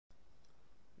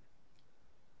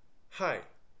Hi,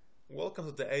 welcome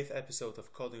to the 8th episode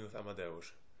of Coding with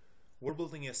Amadeusz. We're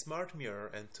building a smart mirror,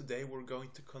 and today we're going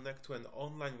to connect to an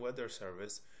online weather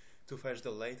service to fetch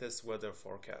the latest weather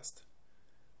forecast.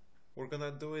 We're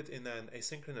gonna do it in an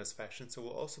asynchronous fashion, so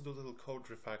we'll also do a little code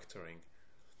refactoring.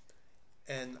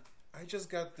 And I just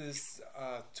got this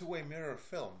two-way mirror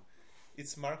film.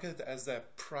 It's marketed as a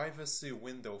privacy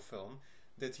window film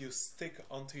that you stick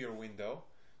onto your window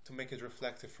to make it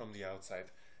reflective from the outside.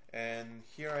 And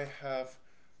here I have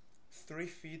 3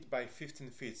 feet by 15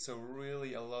 feet, so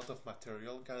really a lot of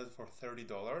material. Got it for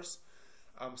 $30.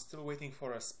 I'm still waiting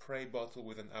for a spray bottle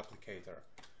with an applicator.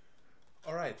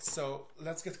 Alright, so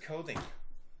let's get coding.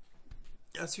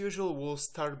 As usual, we'll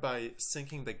start by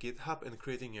syncing the GitHub and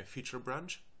creating a feature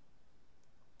branch.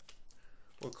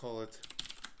 We'll call it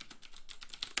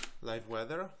Live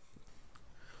Weather.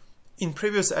 In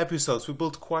previous episodes, we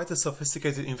built quite a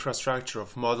sophisticated infrastructure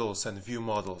of models and view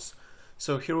models.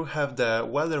 So here we have the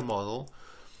weather model,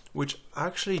 which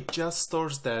actually just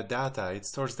stores the data. It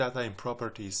stores data in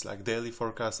properties like daily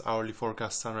forecast, hourly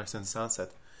forecast, sunrise and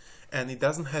sunset. And it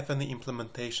doesn't have any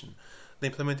implementation. The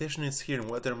implementation is here in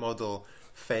weather model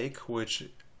fake,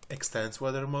 which extends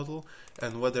weather model,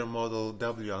 and weather model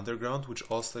W underground, which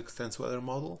also extends weather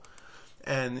model.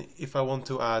 And if I want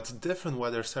to add different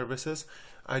weather services,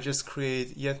 I just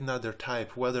create yet another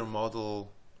type, weather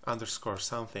model underscore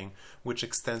something, which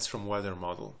extends from weather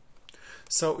model.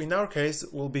 So in our case,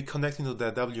 we'll be connecting to the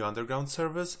W underground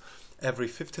service every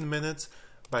 15 minutes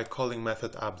by calling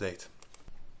method update.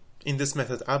 In this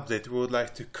method update, we would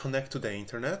like to connect to the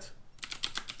internet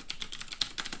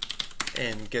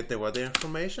and get the weather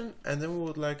information, and then we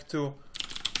would like to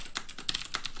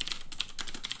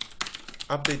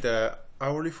update the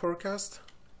hourly forecast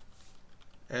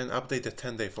and update the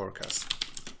 10-day forecast.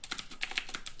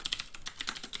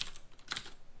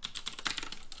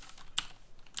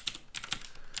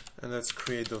 And let's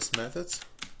create those methods.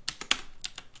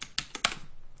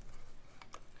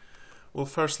 We'll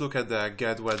first look at the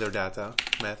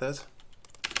getWeatherData method.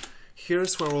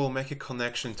 Here's where we'll make a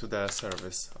connection to the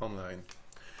service online.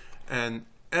 And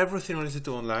everything related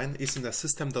to online is in the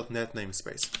System.net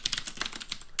namespace.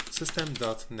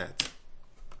 System.net.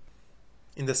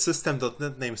 In the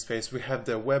System.net namespace, we have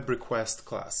the web request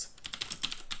class,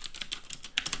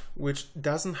 which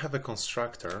doesn't have a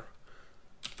constructor.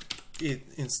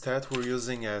 Instead, we're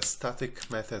using a static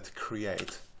method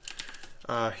create.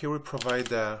 Here we provide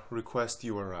the request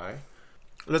URI.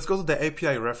 Let's go to the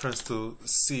API reference to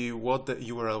see what the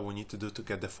URL we need to do to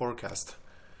get the forecast.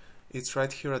 It's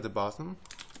right here at the bottom.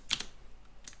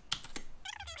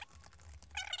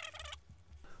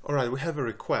 Alright, we have a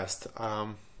request,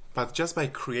 but just by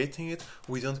creating it,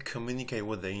 we don't communicate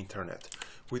with the internet.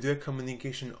 We do a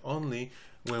communication only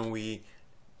when we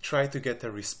try to get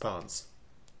a response.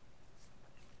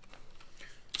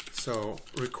 So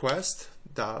request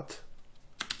dot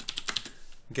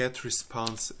get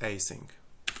response async.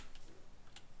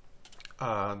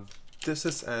 This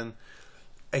is an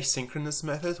asynchronous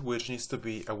method which needs to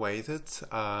be awaited.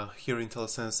 Here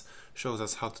IntelliSense shows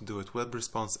us how to do it. Web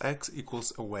response x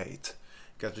equals await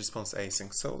get response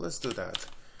async. So let's do that.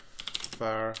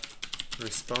 Var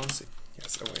response,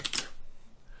 yes, await.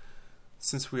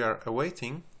 Since we are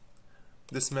awaiting,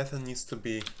 this method needs to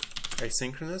be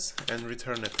asynchronous and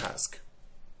return a task.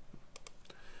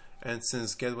 And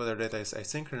since getWeatherData is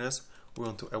asynchronous, we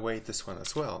want to await this one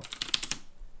as well.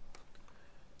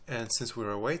 And since we're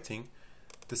awaiting,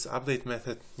 this update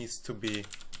method needs to be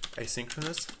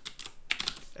asynchronous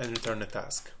and return a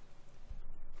task.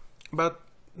 But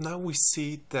now we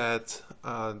see that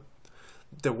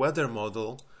the weather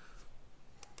model,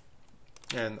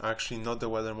 and actually not the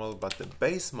weather model but the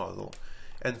base model,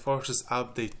 enforces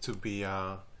update to be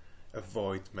a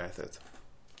void method.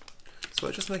 So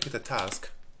let's just make it a task,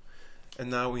 and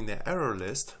now in the error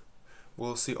list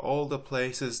we'll see all the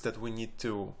places that we need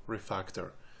to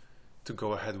refactor to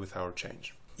go ahead with our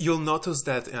change. You'll notice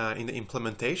that in the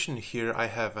implementation here I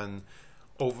have an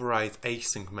override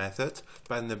async method,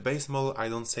 but in the base model I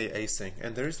don't say async,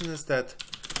 and the reason is that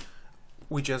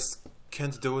we just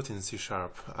can't do it in C#.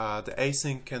 The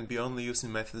async can be only used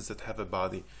in methods that have a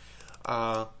body.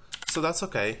 So that's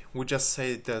okay. We just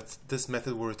say that this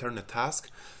method will return a task,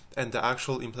 and the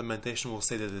actual implementation will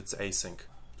say that it's async.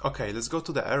 Okay, let's go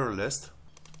to the error list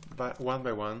one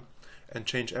by one and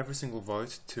change every single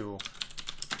void to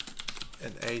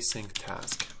an async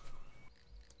task.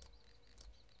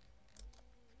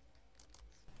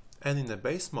 And in the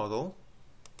base model,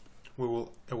 we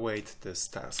will await this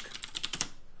task.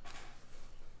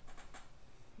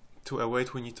 To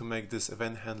await, we need to make this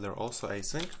event handler also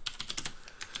async.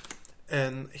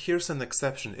 And here's an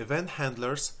exception. Event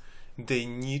handlers, they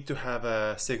need to have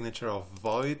a signature of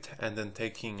void and then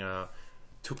taking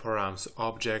two params,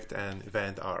 object and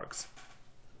event args.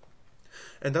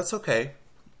 And that's okay.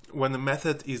 When a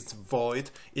method is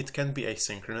void, it can be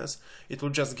asynchronous. It will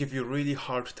just give you a really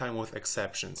hard time with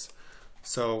exceptions.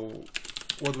 So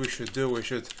what we should do, we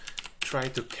should try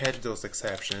to catch those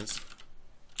exceptions.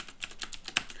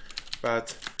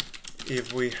 But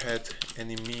if we had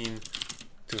any mean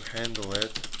to handle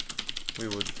it, we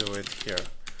would do it here.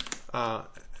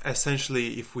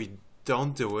 Essentially, if we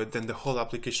don't do it, then the whole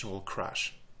application will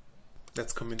crash.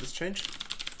 Let's commit this change.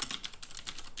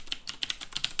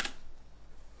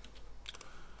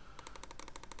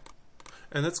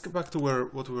 And let's go back to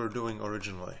what we were doing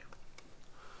originally.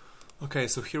 Okay,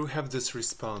 so here we have this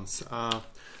response.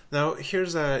 Now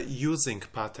here's a using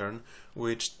pattern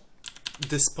which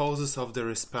disposes of the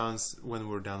response when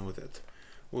we're done with it.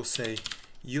 We'll say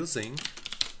using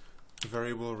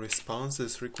variable response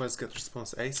is request get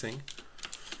response async,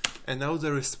 and now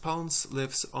the response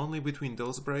lives only between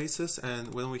those braces,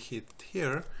 and when we hit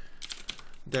here,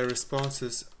 the response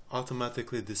is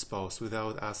automatically disposed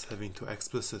without us having to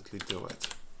explicitly do it.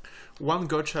 One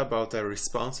gotcha about a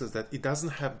response is that it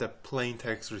doesn't have the plain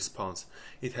text response.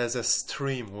 It has a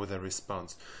stream with a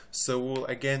response. So we'll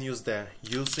again use the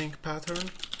using pattern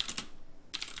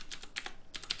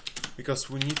because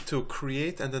we need to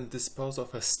create and then dispose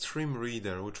of a stream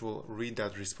reader which will read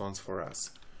that response for us.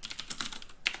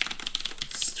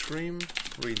 Stream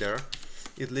reader,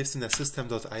 it lives in a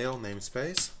System.io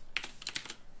namespace,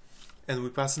 and we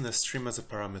pass in a stream as a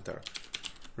parameter.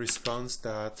 Response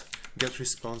that get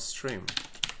response stream.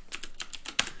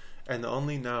 And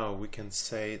only now we can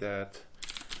say that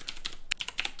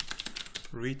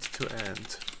read to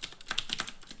end.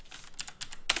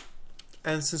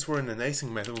 And since we're in an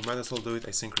async method, we might as well do it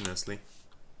asynchronously.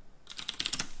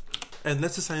 And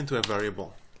let's assign it to a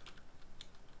variable.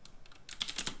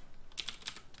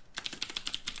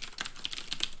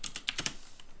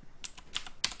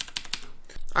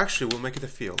 Actually, we'll make it a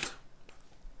field.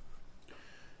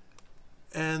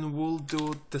 And we'll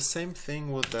do the same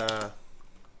thing with the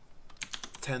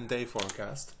 10-day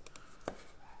forecast.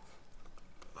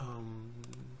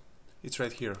 It's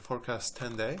right here, forecast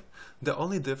 10-day. The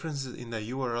only difference is in the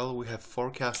URL we have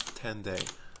forecast 10-day.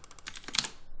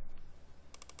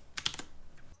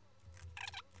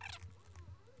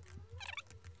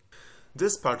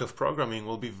 This part of programming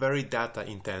will be very data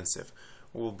intensive.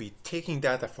 We'll be taking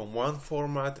data from one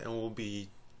format and we'll be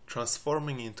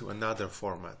transforming into another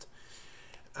format.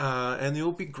 And it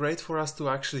will be great for us to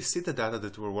actually see the data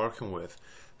that we're working with.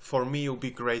 For me, it will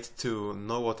be great to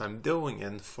know what I'm doing,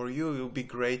 and for you, it will be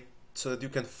great so that you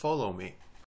can follow me.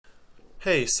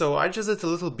 Hey, so I just did a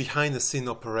little behind the scene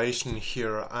operation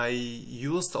here. I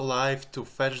used alive to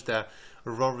fetch the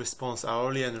raw response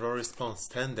hourly and raw response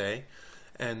 10-day,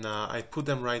 and I put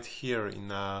them right here in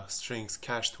strings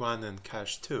cached 1 and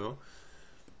cached 2.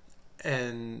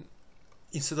 And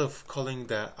instead of calling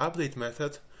the update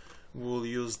method, we'll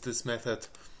use this method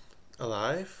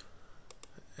alive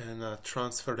and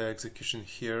transfer the execution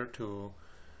here to,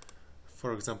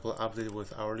 for example, update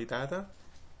with hourly data,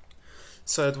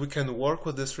 so that we can work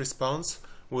with this response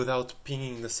without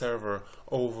pinging the server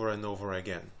over and over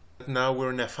again. Now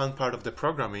we're in a fun part of the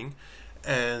programming,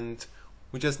 and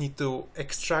we just need to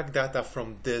extract data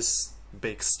from this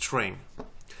big string.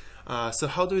 So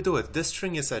how do we do it? This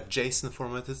string is a JSON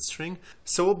formatted string,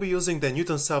 so we'll be using the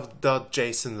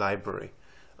Newtonsoft.Json library.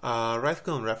 Right-click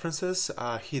on references,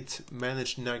 hit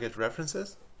manage nugget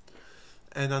references,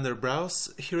 and under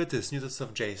browse, here it is,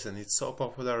 Newtonsoft.Json. It's so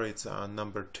popular, it's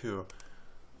number 2.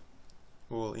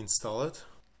 We'll install it.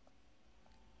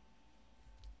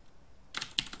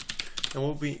 And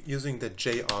we'll be using the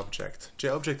JObject.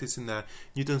 JObject is in the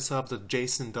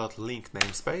Newtonsoft.Json.link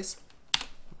namespace.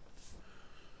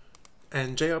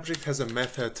 And JObject has a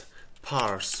method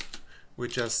parse,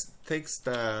 which just takes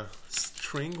the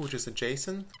string, which is a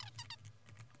JSON.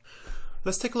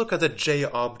 Let's take a look at the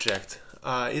JObject.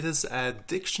 It is a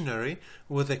dictionary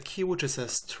with a key which is a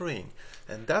string,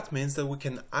 and that means that we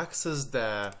can access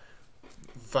the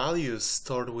values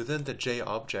stored within the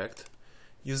JObject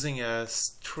using a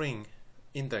string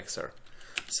indexer.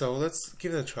 So let's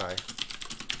give it a try.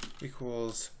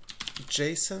 Equals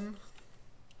JSON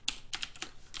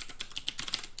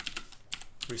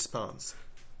response.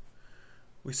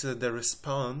 We see that the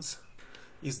response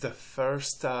is the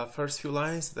first few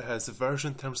lines that has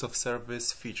version, terms of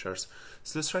service, features.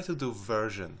 So let's try to do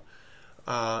version.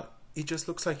 It just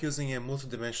looks like using a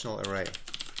multidimensional array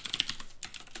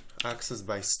accessed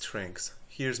by strings.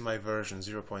 Here's my version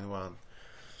 0.1.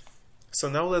 So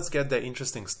now let's get the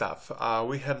interesting stuff.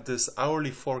 We have this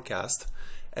hourly forecast,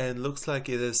 and looks like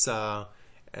it is a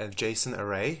JSON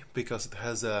array because it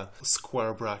has a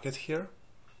square bracket here.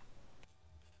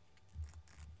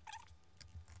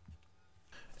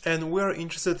 And we are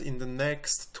interested in the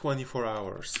next 24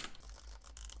 hours.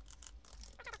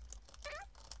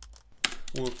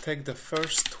 We'll take the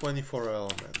first 24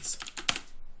 elements.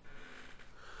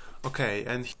 Okay,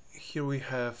 and here we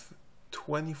have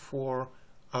 24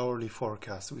 hourly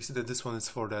forecast. We see that this one is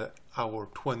for the hour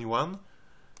 21,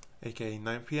 aka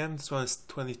 9 p.m. This one is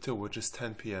 22, which is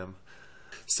 10 p.m.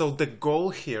 So the goal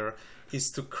here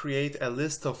is to create a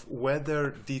list of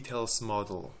weather details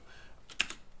model.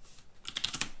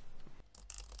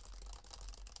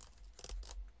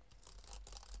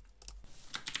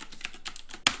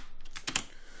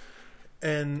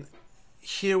 And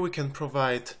here we can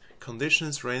provide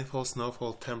conditions, rainfall,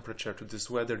 snowfall, temperature to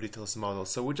this weather details model.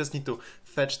 So we just need to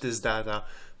fetch this data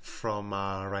from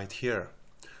right here.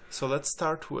 So let's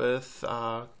start with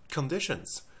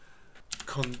conditions.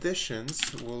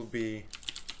 Conditions will be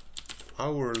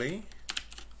hourly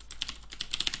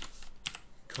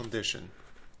condition,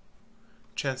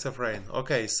 chance of rain.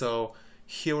 Okay, so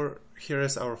here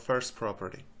is our first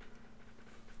property.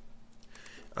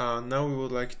 Now we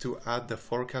would like to add the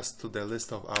forecast to the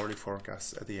list of hourly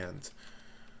forecasts at the end.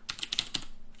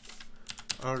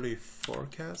 Hourly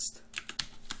forecast,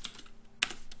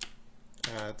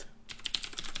 add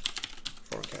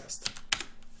forecast.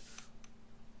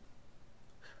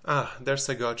 There's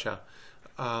a gotcha.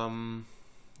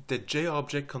 The J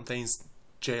object contains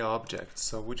J objects,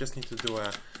 so we just need to do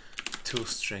a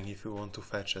toString if we want to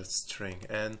fetch a string,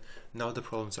 and now the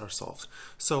problems are solved.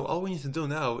 So all we need to do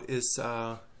now is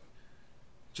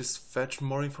just fetch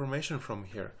more information from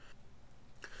here.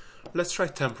 Let's try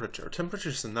temperature. Temperature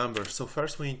is a number, so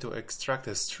first we need to extract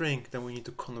a string, then we need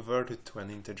to convert it to an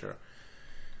integer.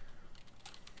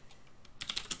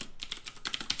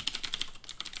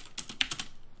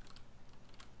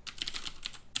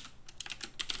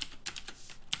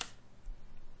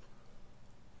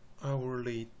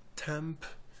 Hourly temp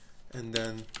and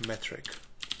then metric.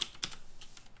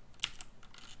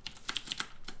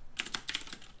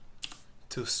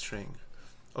 toString.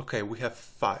 Okay, we have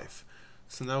 5.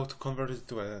 So now to convert it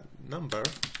to a number,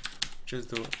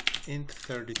 just do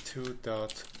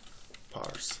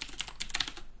int32.parse.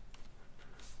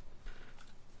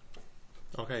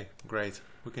 Okay, great.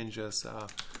 We can just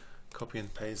copy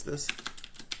and paste this.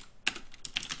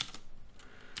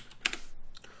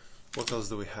 What else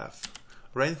do we have?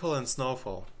 Rainfall and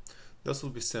snowfall. Those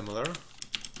will be similar.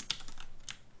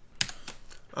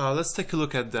 Let's take a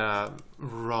look at the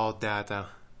raw data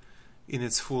in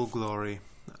its full glory.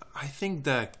 I think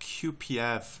the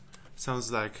QPF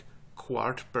sounds like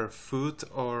quart per foot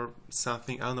or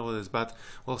something. I don't know what it is, but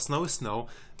well, snow is snow.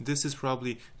 This is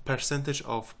probably percentage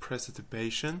of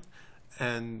precipitation,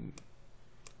 and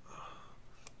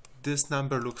this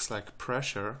number looks like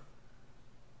pressure,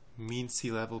 mean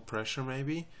sea level pressure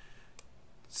maybe.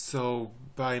 So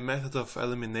by method of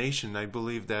elimination, I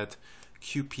believe that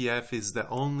QPF is the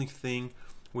only thing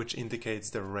which indicates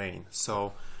the rain.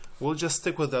 So we'll just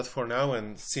stick with that for now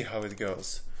and see how it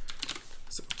goes.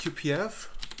 So QPF,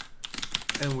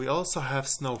 and we also have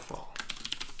snowfall.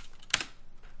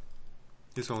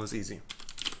 This one was easy.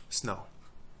 Snow.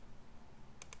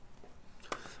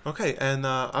 Okay, and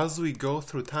as we go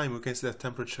through time, we can see that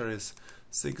temperature is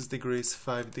 6 degrees,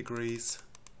 5 degrees.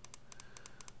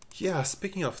 Yeah,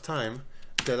 speaking of time,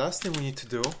 the last thing we need to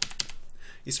do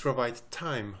is provide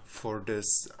time for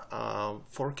this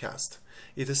forecast.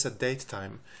 It is a date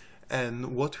time,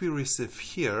 and what we receive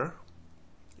here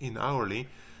in hourly,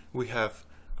 we have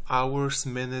hours,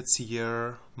 minutes,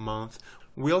 year, month.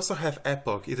 We also have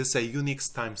epoch. It is a Unix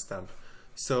timestamp.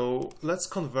 So let's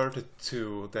convert it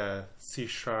to the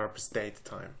C#'s date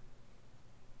time.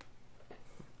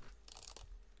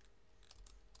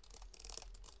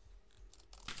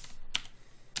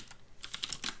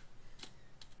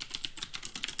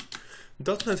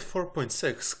 .NET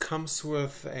 4.6 comes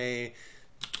with a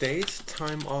date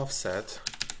time offset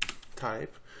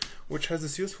type, which has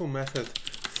this useful method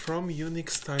from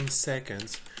Unix time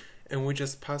seconds, and we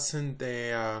just pass in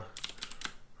the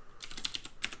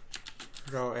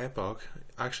raw epoch.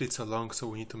 Actually, it's a long, so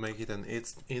we need to make it an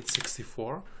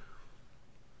int64.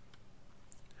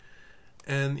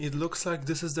 And it looks like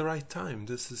this is the right time.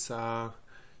 This is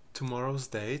tomorrow's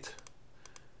date.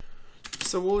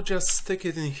 So we'll just stick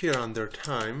it in here under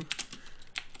time.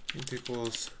 It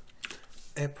equals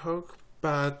epoch,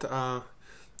 but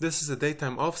this is a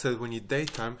datetime offset. We need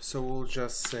datetime, so we'll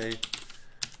just say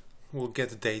we'll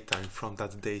get datetime from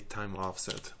that datetime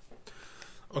offset.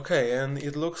 Okay, and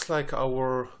it looks like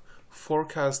our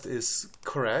forecast is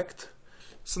correct.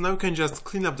 So now we can just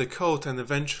clean up the code and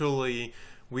eventually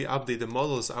we update the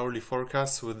model's hourly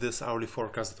forecast with this hourly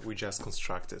forecast that we just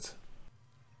constructed.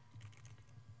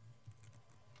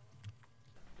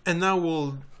 And now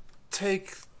we'll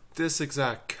take this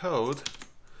exact code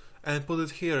and put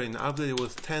it here and update it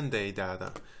with 10-day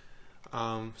data.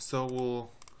 So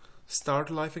we'll start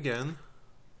live again.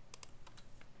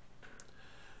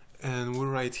 And we're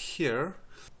right here.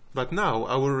 But now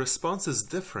our response is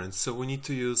different, so we need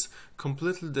to use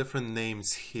completely different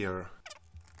names here.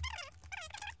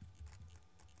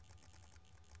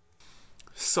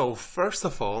 So first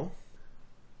of all,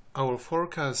 our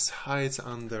forecast hides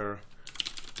under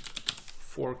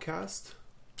forecast,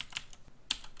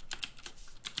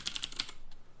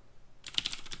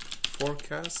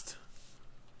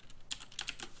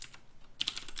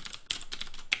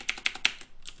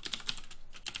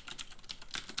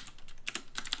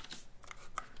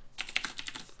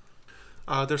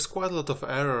 there's quite a lot of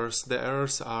errors. The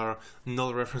errors are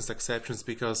null reference exceptions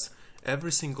because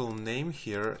every single name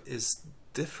here is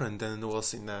different than it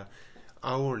was in the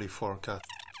hourly forecast.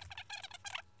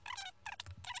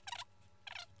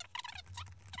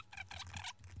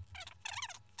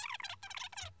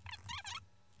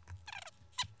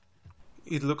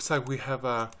 It looks like we have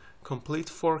a complete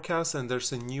forecast and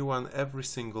there's a new one every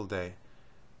single day.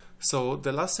 So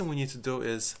the last thing we need to do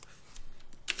is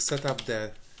set up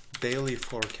the daily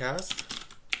forecast.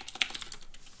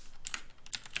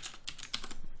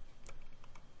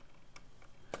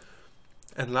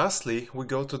 And lastly, we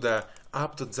go to the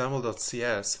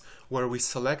app.xaml.cs where we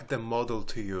select the model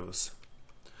to use.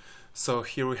 So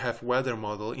here we have weather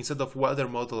model. Instead of weather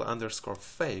model underscore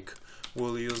fake,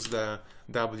 we'll use the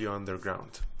W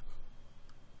underground.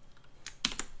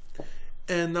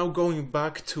 And now going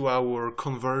back to our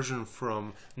conversion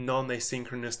from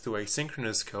non-asynchronous to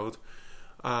asynchronous code,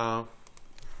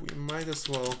 we might as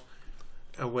well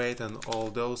await on all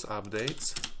those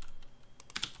updates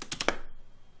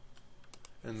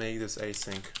and make this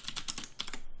async.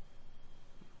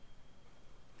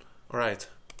 Alright,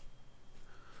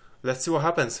 let's see what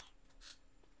happens.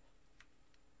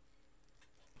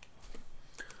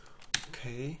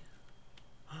 Okay.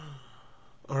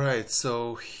 Alright,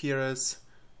 so here is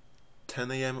 10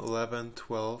 AM, 11,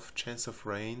 12, chance of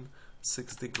rain,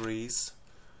 6 degrees.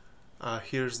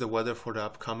 Here's the weather for the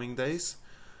upcoming days.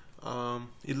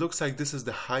 It looks like this is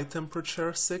the high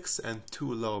temperature, 6, and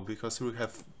too low because we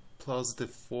have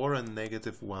 +4 and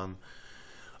 -1.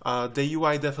 The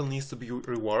UI definitely needs to be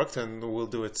reworked and we'll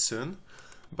do it soon.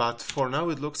 But for now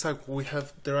it looks like we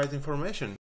have the right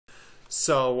information.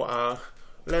 So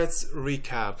let's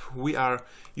recap. We are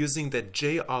using the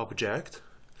J object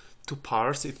to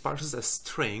parse. It parses a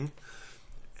string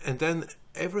and then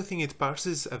everything it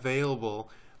parses is available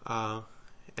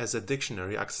as a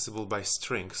dictionary accessible by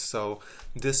strings. So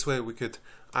this way we could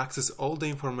access all the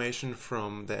information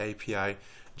from the API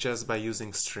just by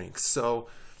using strings. So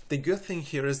the good thing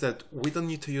here is that we don't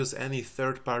need to use any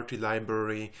third-party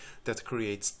library that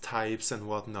creates types and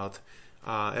whatnot.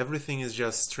 Everything is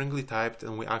just stringly typed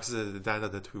and we access the data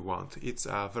that we want. It's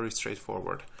very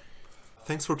straightforward.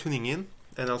 Thanks for tuning in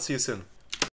and I'll see you soon.